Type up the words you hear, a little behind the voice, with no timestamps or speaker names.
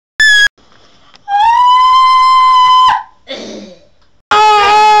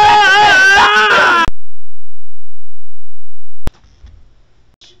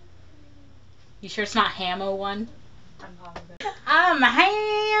sure it's not Ham-01? I'm a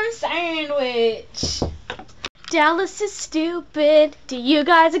ham sandwich. Dallas is stupid. Do you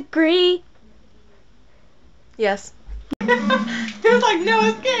guys agree? Yes. He was like, no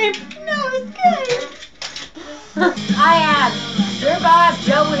escape, no escape. I have survived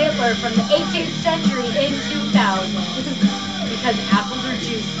Joe Hitler from the 18th century in 2000 because apples are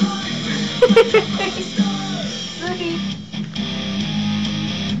juicy.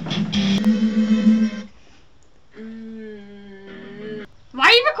 Why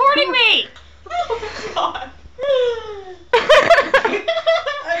are you recording me? Oh God.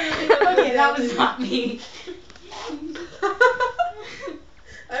 Okay, that was not me.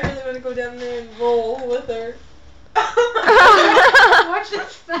 I really want to go down there and roll with her. Watch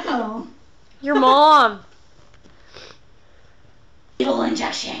this fell. Your mom. Needle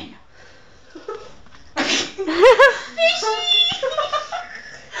injection.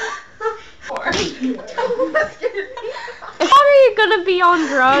 How are you gonna be on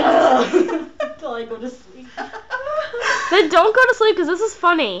drugs? Until I go to sleep. Then don't go to sleep because this is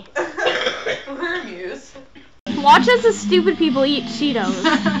funny. We're amused. Watch as the stupid people eat Cheetos.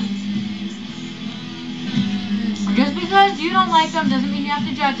 Just because you don't like them doesn't mean you have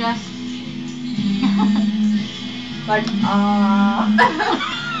to judge us. Like,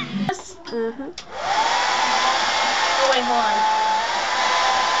 Mm-hmm. Oh wait, hold on.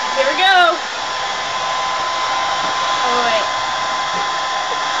 Here we go. Oh wait.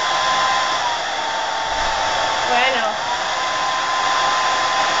 Wait, I know.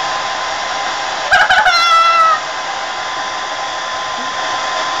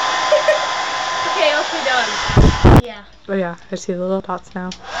 Okay, let's be done. Yeah. oh yeah, I see the little dots now.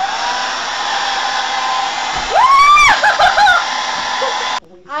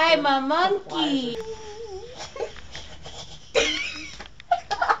 I'm a monkey.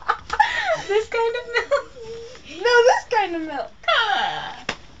 This kind of milk? No, this kind of milk.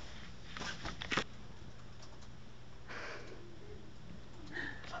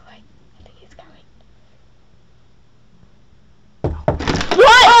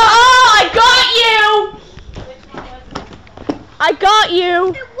 What? Oh, I got you! I got you!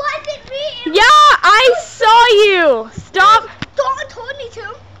 It wasn't me. Yeah, I saw you! Stop! Dawn told me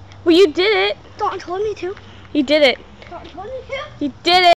to. Well, you did it. Dawn told me to. You did it. Dawn told me to. You did it.